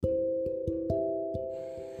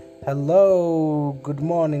Hello, good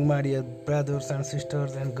morning, my dear brothers and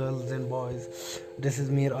sisters and girls and boys. This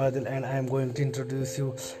is Mir Adil, and I am going to introduce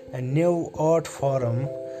you a new art forum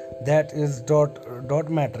that is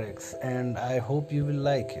dot matrix, and I hope you will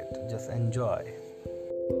like it. Just enjoy.